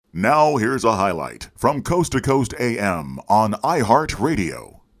Now here's a highlight from Coast to Coast AM on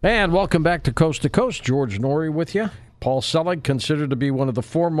iHeartRadio. And welcome back to Coast. George Noory with you. Paul Selig, considered to be one of the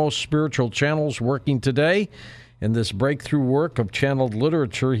foremost spiritual channels working today. In this breakthrough work of channeled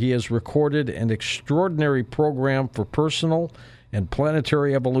literature, he has recorded an extraordinary program for personal and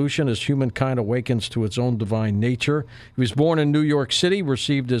planetary evolution as humankind awakens to its own divine nature. He was born in New York City,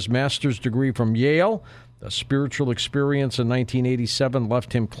 received his master's degree from Yale. A spiritual experience in 1987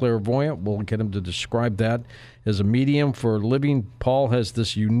 left him clairvoyant. We'll get him to describe that. As a medium for a living, Paul has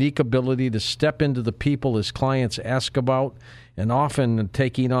this unique ability to step into the people his clients ask about, and often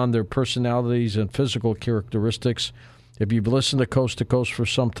taking on their personalities and physical characteristics. If you've listened to Coast for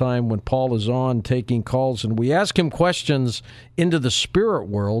some time, when Paul is on taking calls and we ask him questions into the spirit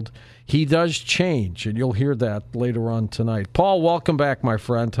world, he does change, and you'll hear that later on tonight. Paul, welcome back, my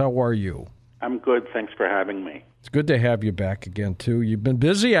friend. How are you? I'm good. Thanks for having me. It's good to have you back again, too. You've been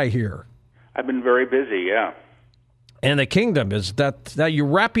busy, I hear. I've been very busy, yeah. And The Kingdom, is that you're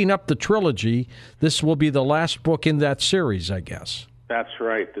wrapping up the trilogy. This will be the last book in that series, I guess. That's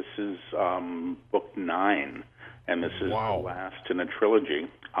right. This is book 9, and this is the last in a trilogy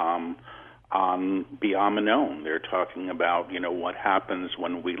on Beyond the Known. They're talking about, what happens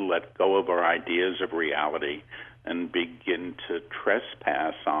when we let go of our ideas of reality and begin to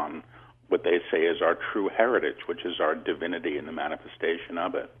trespass on what they say is our true heritage, which is our divinity and the manifestation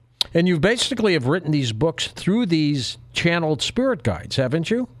of it. And you basically have written these books through these channeled spirit guides, haven't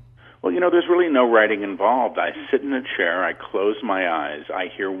you? Well, there's really no writing involved. I sit in a chair, I close my eyes, I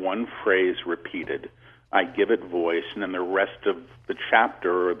hear one phrase repeated, I give it voice, and then the rest of the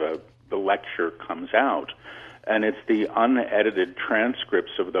chapter or the lecture comes out. And it's the unedited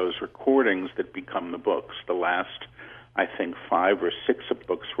transcripts of those recordings that become the books. The last, I think, 5 or 6 of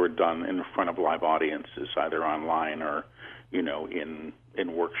books were done in front of live audiences, either online or,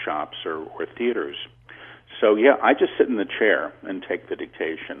 in workshops or theaters. So, yeah, I just sit in the chair and take the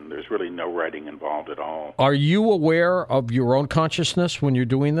dictation. There's really no writing involved at all. Are you aware of your own consciousness when you're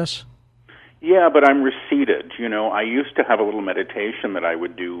doing this? Yeah, but I'm reseated. I used to have a little meditation that I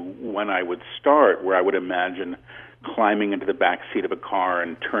would do when I would start, where I would imagine climbing into the back seat of a car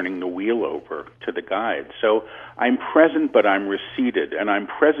and turning the wheel over to the guide. So I'm present, but I'm reseated, and I'm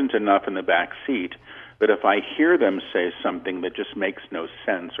present enough in the back seat that if I hear them say something that just makes no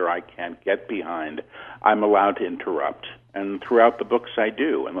sense or I can't get behind, I'm allowed to interrupt. And throughout the books I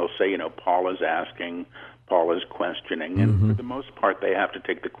do, and they'll say, Paul is asking, Paul is questioning, and for the most part they have to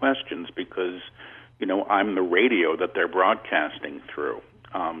take the questions because, I'm the radio that they're broadcasting through.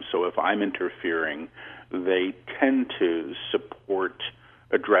 So if I'm interfering, they tend to support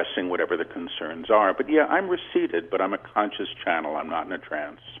addressing whatever the concerns are. But yeah, I'm reseated, but I'm a conscious channel. I'm not in a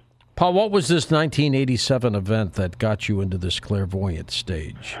trance. Paul, what was this 1987 event that got you into this clairvoyant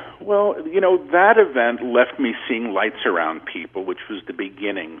stage? Well, that event left me seeing lights around people, which was the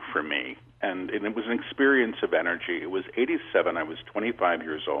beginning for me. And it was an experience of energy. It was 87. I was 25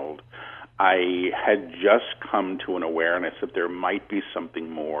 years old. I had just come to an awareness that there might be something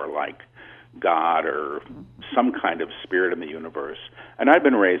more like God or some kind of spirit in the universe. And I'd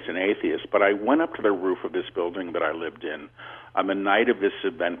been raised an atheist, but I went up to the roof of this building that I lived in. On the night of this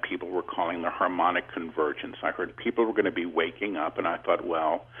event, people were calling the harmonic convergence. I heard people were going to be waking up, and I thought,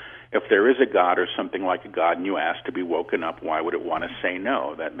 well, if there is a God or something like a God and you ask to be woken up, why would it want to say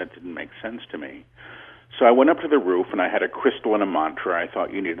no? That didn't make sense to me. So I went up to the roof, and I had a crystal and a mantra. I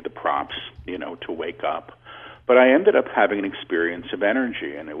thought you needed the props, to wake up. But I ended up having an experience of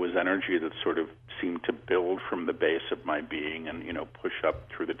energy, and it was energy that sort of seemed to build from the base of my being and, push up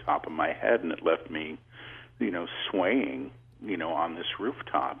through the top of my head, and it left me, swaying, on this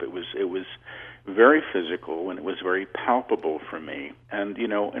rooftop. It was very physical, and it was very palpable for me. And,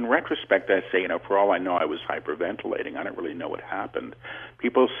 in retrospect, I say, for all I know, I was hyperventilating. I don't really know what happened.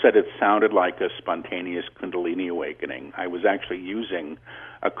 People said it sounded like a spontaneous Kundalini awakening. I was actually using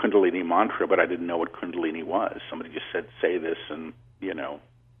a Kundalini mantra, but I didn't know what Kundalini was. Somebody just said, say this and,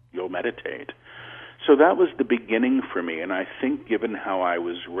 you'll meditate. So that was the beginning for me, and I think given how I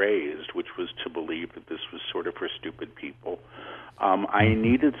was raised, which was to believe that this was sort of for stupid people, I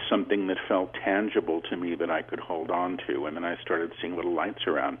needed something that felt tangible to me that I could hold on to, and then I started seeing little lights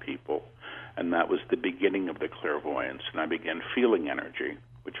around people, and that was the beginning of the clairvoyance, and I began feeling energy,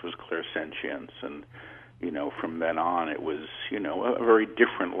 which was clairsentience, and from then on, it was, a very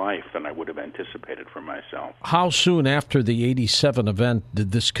different life than I would have anticipated for myself. How soon after the 87 event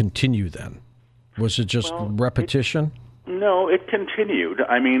did this continue then? Was it just repetition? No, it continued.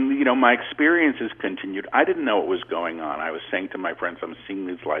 I mean, my experiences continued. I didn't know what was going on. I was saying to my friends, I'm seeing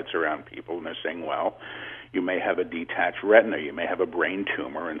these lights around people, and they're saying, well, You may have a detached retina. You may have a brain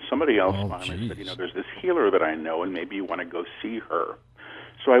tumor. And somebody else finally said, there's this healer that I know, and maybe you want to go see her.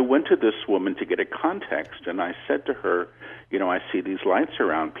 So I went to this woman to get a context, and I said to her, I see these lights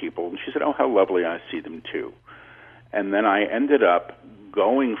around people. And she said, oh, how lovely, I see them too. And then I ended up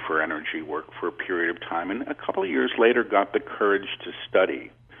going for energy work for a period of time, and a couple of years later got the courage to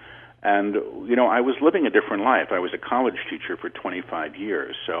study. And, I was living a different life. I was a college teacher for 25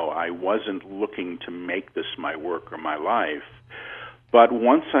 years, so I wasn't looking to make this my work or my life. But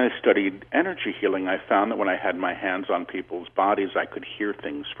once I studied energy healing, I found that when I had my hands on people's bodies, I could hear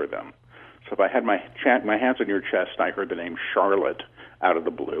things for them. So if I had my hands on your chest, I heard the name Charlotte out of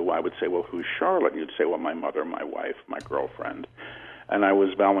the blue, I would say, well, who's Charlotte? You'd say, well, my mother, my wife, my girlfriend. And I was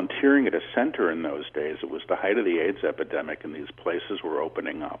volunteering at a center in those days. It was the height of the AIDS epidemic, and these places were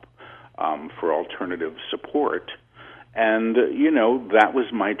opening up for alternative support. And, that was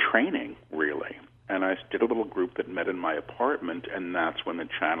my training, really. And I did a little group that met in my apartment, and that's when the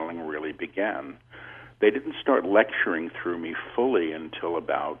channeling really began. They didn't start lecturing through me fully until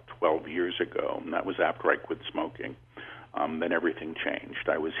about 12 years ago, and that was after I quit smoking. Then everything changed.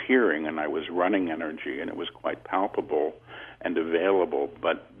 I was hearing and I was running energy, and it was quite palpable and available.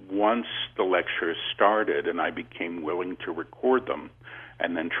 But once the lectures started and I became willing to record them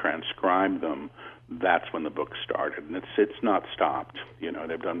and then transcribe them, that's when the book started. And it's not stopped.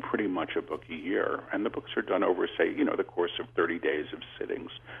 They've done pretty much a book a year. And the books are done over, say, the course of 30 days of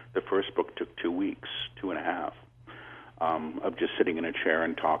sittings. The first book took 2 weeks, 2.5, of just sitting in a chair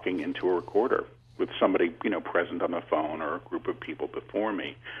and talking into a recorder with somebody, present on the phone or a group of people before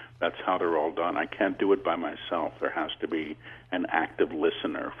me. That's how they're all done. I can't do it by myself. There has to be an active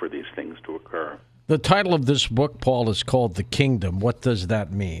listener for these things to occur. The title of this book, Paul, is called The Kingdom. What does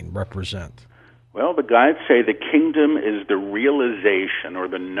that mean, represent? Well, the guides say the kingdom is the realization or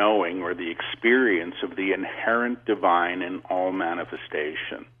the knowing or the experience of the inherent divine in all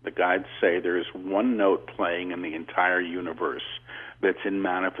manifestation. The guides say there is one note playing in the entire universe that's in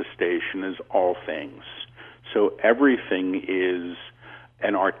manifestation as all things. So everything is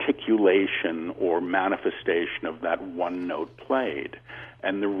an articulation or manifestation of that one note played.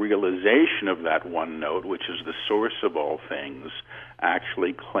 And the realization of that one note, which is the source of all things,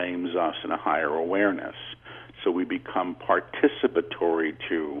 actually claims us in a higher awareness. So we become participatory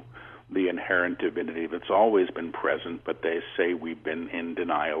to the inherent divinity that's always been present, but they say we've been in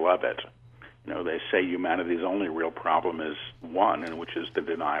denial of it. They say humanity's only real problem is one, and which is the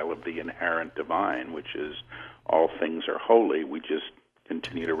denial of the inherent divine, which is all things are holy. We just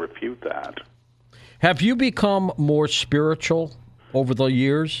continue to refute that. Have you become more spiritual over the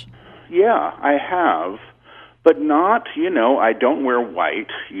years? Yeah, I have. But not, I don't wear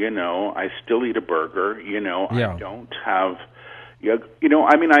white, I still eat a burger, I don't have,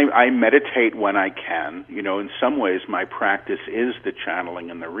 I meditate when I can. In some ways my practice is the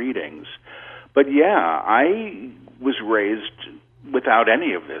channeling and the readings. But yeah, I was raised without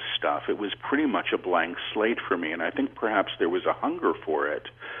any of this stuff. It was pretty much a blank slate for me, and I think perhaps there was a hunger for it.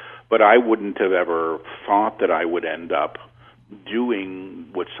 But I wouldn't have ever thought that I would end up doing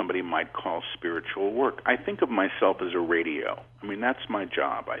what somebody might call spiritual work. I think of myself as a radio. That's my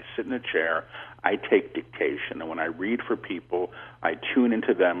job. I sit in a chair, I take dictation, and when I read for people, I tune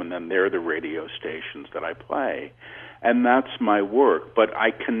into them, and then they're the radio stations that I play. And that's my work. But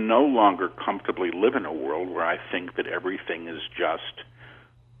I can no longer comfortably live in a world where I think that everything is just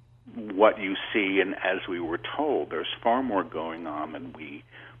what you see and as we were told. There's far more going on than we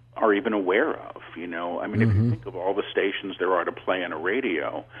are even aware of, If you think of all the stations there are to play on a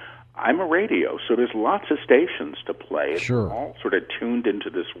radio, I'm a radio, so there's lots of stations to play. Sure. It's all sort of tuned into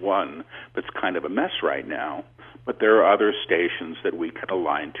this one that's kind of a mess right now. But there are other stations that we can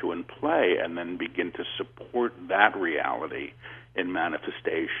align to and play and then begin to support that reality in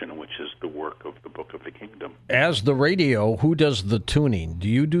manifestation, which is the work of the Book of the Kingdom. As the radio, who does the tuning? Do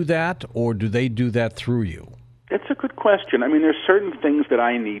you do that, or do they do that through you? It's a good question. There's certain things that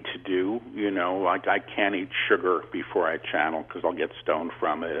I need to do, like I can't eat sugar before I channel because I'll get stoned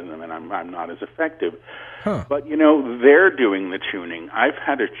from it, and then I'm not as effective. Huh. But, they're doing the tuning. I've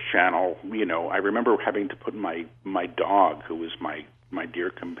had a channel, I remember having to put my dog, who was my dear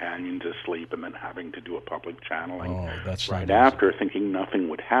companion, to sleep, and then having to do a public channeling right after, thinking nothing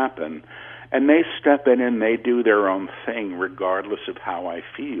would happen. And they step in and they do their own thing regardless of how I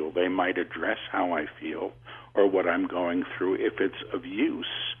feel. They might address how I feel or what I'm going through if it's of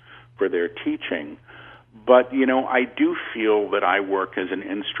use for their teaching. But, I do feel that I work as an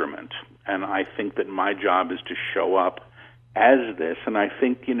instrument, and I think that my job is to show up as this, and I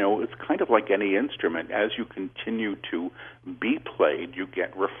think, it's kind of like any instrument. As you continue to be played, you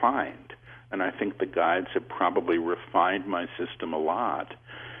get refined. And I think the guides have probably refined my system a lot,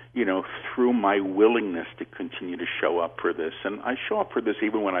 through my willingness to continue to show up for this. And I show up for this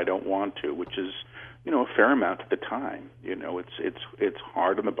even when I don't want to, which is, a fair amount of the time. It's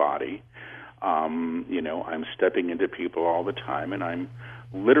hard on the body. I'm stepping into people all the time, and I'm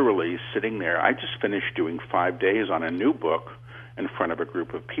literally sitting there. I just finished doing 5 days on a new book in front of a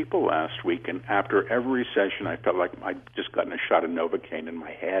group of people last week, and after every session, I felt like I'd just gotten a shot of Novocaine in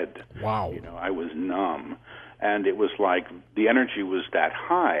my head. Wow. I was numb, and it was like the energy was that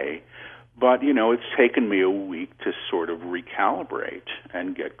high, but, it's taken me a week to sort of recalibrate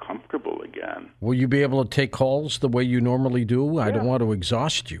and get comfortable again. Will you be able to take calls the way you normally do? I don't want to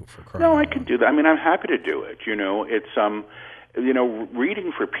exhaust you for crying out loud. No, I can do that. I mean, I'm happy to do it. It's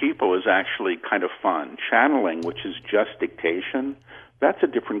reading for people is actually kind of fun. Channeling, which is just dictation, that's a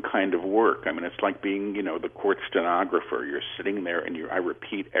different kind of work. I mean, it's like being, the court stenographer. You're sitting there and I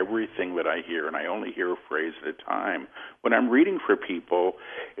repeat everything that I hear, and I only hear a phrase at a time. When I'm reading for people,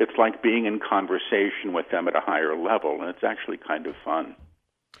 it's like being in conversation with them at a higher level, and it's actually kind of fun.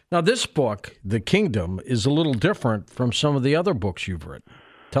 Now, this book, The Kingdom, is a little different from some of the other books you've written.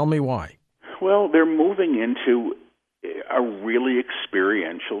 Tell me why. Well, they're moving into a really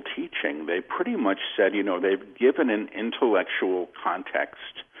experiential teaching. They pretty much said, they've given an intellectual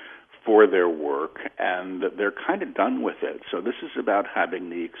context for their work, and they're kind of done with it. So this is about having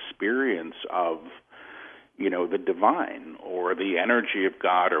the experience of, the divine or the energy of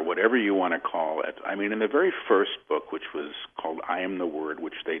God or whatever you want to call it. I mean, in the very first book, which was called I Am the Word,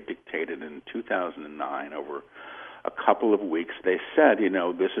 which they dictated in 2009 over a couple of weeks, they said,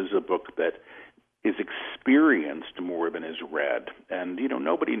 this is a book that is experienced more than is read. And,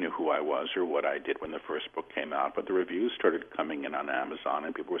 nobody knew who I was or what I did when the first book came out, but the reviews started coming in on Amazon,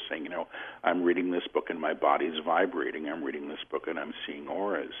 and people were saying, I'm reading this book and my body's vibrating. I'm reading this book and I'm seeing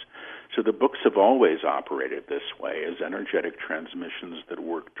auras. So the books have always operated this way, as energetic transmissions that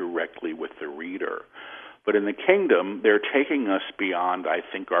work directly with the reader. But in the Kingdom, they're taking us beyond, I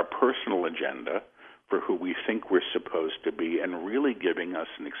think, our personal agenda for who we think we're supposed to be, and really giving us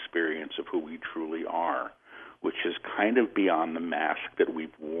an experience of who we truly are, which is kind of beyond the mask that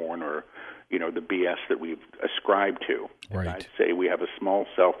we've worn or, the BS that we've ascribed to. Right. I'd say we have a small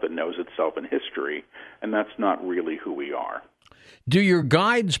self that knows itself in history, and that's not really who we are. Do your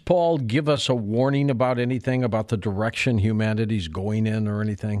guides, Paul, give us a warning about anything, about the direction humanity's going in or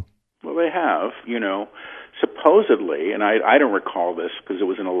anything? Well, they have, supposedly, and I don't recall this because it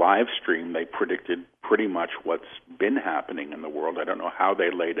was in a live stream, they predicted pretty much what's been happening in the world. I don't know how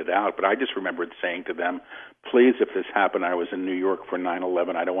they laid it out, but I just remembered saying to them, please, if this happened, I was in New York for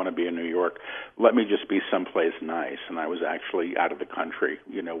 9/11. I don't want to be in New York. Let me just be someplace nice. And I was actually out of the country,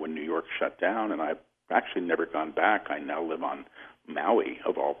 when New York shut down, and I've actually never gone back. I now live on Maui,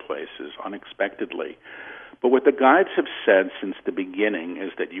 of all places, unexpectedly. But what the guides have said since the beginning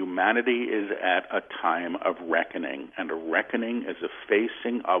is that humanity is at a time of reckoning, and a reckoning is a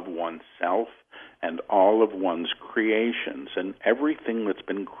facing of oneself and all of one's creations, and everything that's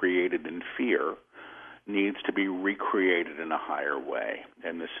been created in fear needs to be recreated in a higher way.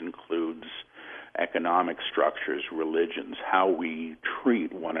 And this includes economic structures, religions, how we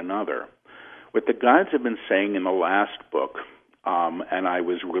treat one another. What the guides have been saying in the last book, and I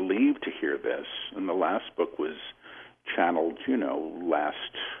was relieved to hear this, and the last book was channeled, last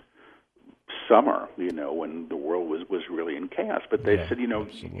summer, when the world was really in chaos. But they said,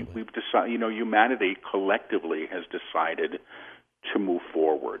 absolutely. we've decided, humanity collectively has decided to move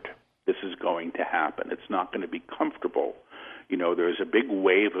forward. This is going to happen. It's not going to be comfortable. There's a big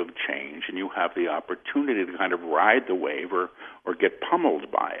wave of change, and you have the opportunity to kind of ride the wave or get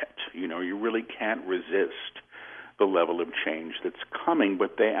pummeled by it. You really can't resist the level of change that's coming,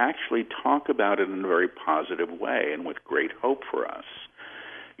 but they actually talk about it in a very positive way and with great hope for us.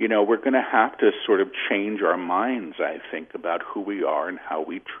 We're going to have to sort of change our minds, I think, about who we are and how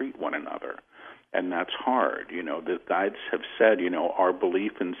we treat one another. And that's hard. The guides have said, our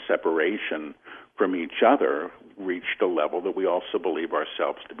belief in separation from each other reached a level that we also believe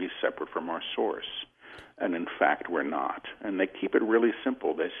ourselves to be separate from our source. And in fact, we're not. And they keep it really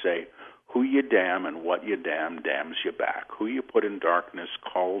simple. They say, who you damn and what you damn damns you back. Who you put in darkness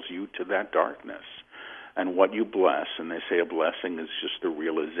calls you to that darkness. And what you bless, and they say a blessing is just the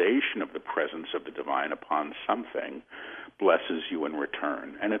realization of the presence of the divine upon something, blesses you in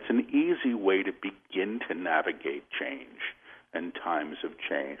return. And it's an easy way to begin to navigate change and times of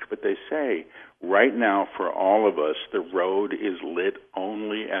change. But they say, right now, for all of us, the road is lit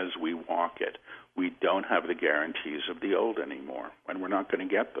only as we walk it. We don't have the guarantees of the old anymore, and we're not going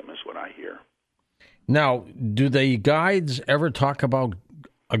to get them, is what I hear. Now, do the guides ever talk about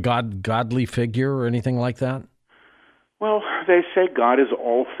a godly figure or anything like that? Well, they say God is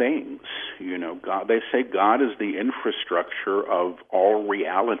all things. They say God is the infrastructure of all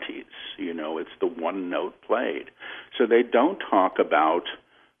realities. It's the one note played. So they don't talk about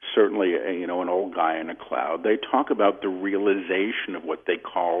certainly, an old guy in a cloud. They talk about the realization of what they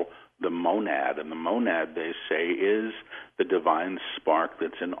call the monad. And the monad, they say, is the divine spark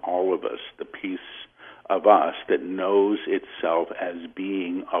that's in all of us, the piece of us that knows itself as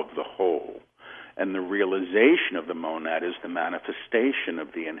being of the whole. And the realization of the monad is the manifestation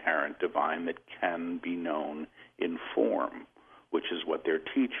of the inherent divine that can be known in form, which is what they're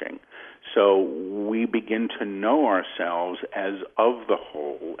teaching. So we begin to know ourselves as of the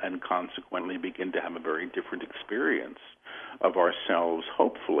whole and consequently begin to have a very different experience of ourselves,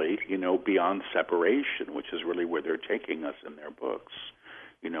 hopefully, beyond separation, which is really where they're taking us in their books.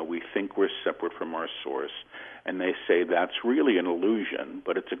 We think we're separate from our source, and they say that's really an illusion,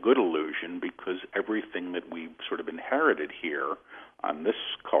 but it's a good illusion because everything that we sort of inherited here on this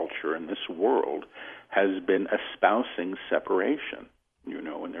culture and this world has been espousing separation,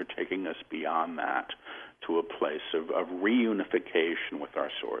 and they're taking us beyond that to a place of reunification with our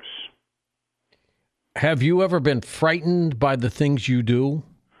source. Have you ever been frightened by the things you do?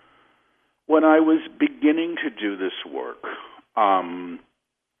 When I was beginning to do this work,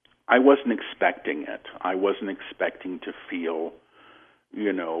 I wasn't expecting it. I wasn't expecting to feel,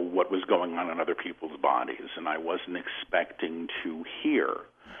 what was going on in other people's bodies, and I wasn't expecting to hear.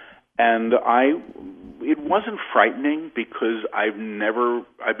 And it wasn't frightening because I've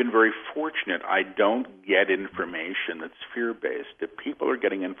been very fortunate. I don't get information that's fear-based. If people are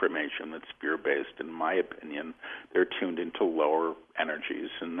getting information that's fear-based, in my opinion, they're tuned into lower energies,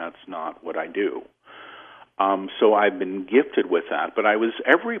 and that's not what I do. So I've been gifted with that, but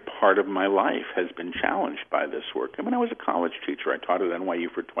every part of my life has been challenged by this work. I was a college teacher. I taught at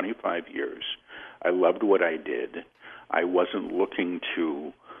NYU for 25 years. I loved what I did. I wasn't looking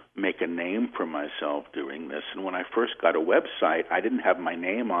to make a name for myself doing this. And when I first got a website, I didn't have my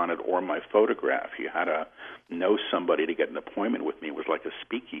name on it or my photograph. You had to know somebody to get an appointment with me. It was like a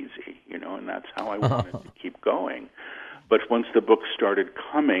speakeasy, and that's how I wanted to keep going. But once the book started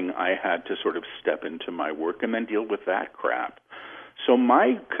coming, I had to sort of step into my work and then deal with that crap. So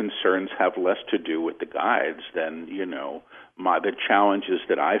my concerns have less to do with the guides than, the challenges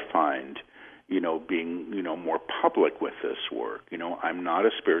that I find, being, more public with this work. I'm not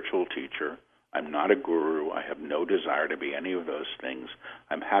a spiritual teacher. I'm not a guru. I have no desire to be any of those things.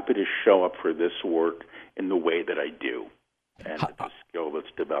 I'm happy to show up for this work in the way that I do. And it's a skill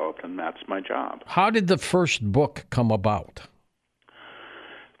that's developed, and that's my job. How did the first book come about?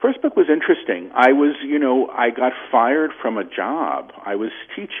 First book was interesting. I got fired from a job. I was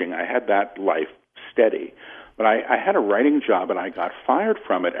teaching. I had that life steady. But I had a writing job, and I got fired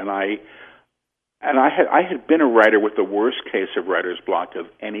from it, and I had been a writer with the worst case of writer's block of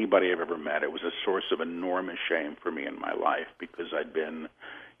anybody I've ever met. It was a source of enormous shame for me in my life because I'd been,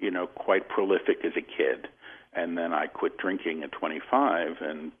 quite prolific as a kid. And then I quit drinking at 25,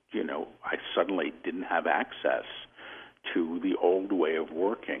 and, I suddenly didn't have access to the old way of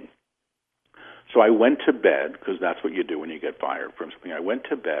working. So I went to bed, because that's what you do when you get fired from something. I went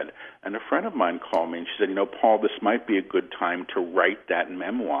to bed, and a friend of mine called me, and she said, Paul, this might be a good time to write that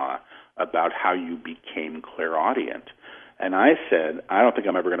memoir about how you became clairaudient. And I said, I don't think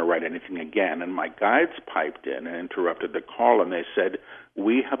I'm ever going to write anything again. And my guides piped in and interrupted the call, and they said,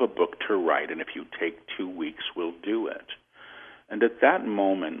 we have a book to write, and if you take 2 weeks, we'll do it. And at that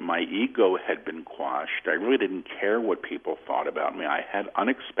moment, my ego had been quashed. I really didn't care what people thought about me. I had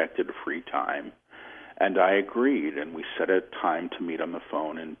unexpected free time, and I agreed, and we set a time to meet on the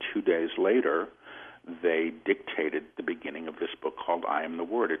phone, and 2 days later, they dictated the beginning of this book called I Am the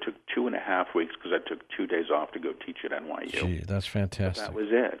Word. It took 2.5 weeks because I took 2 days off to go teach at NYU. Gee, that's fantastic. But that was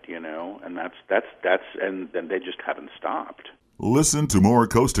it, and and then they just haven't stopped. Listen to more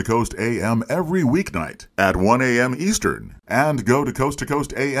Coast to Coast AM every weeknight at 1 a.m. Eastern, and go to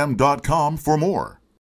coasttocoastam.com for more.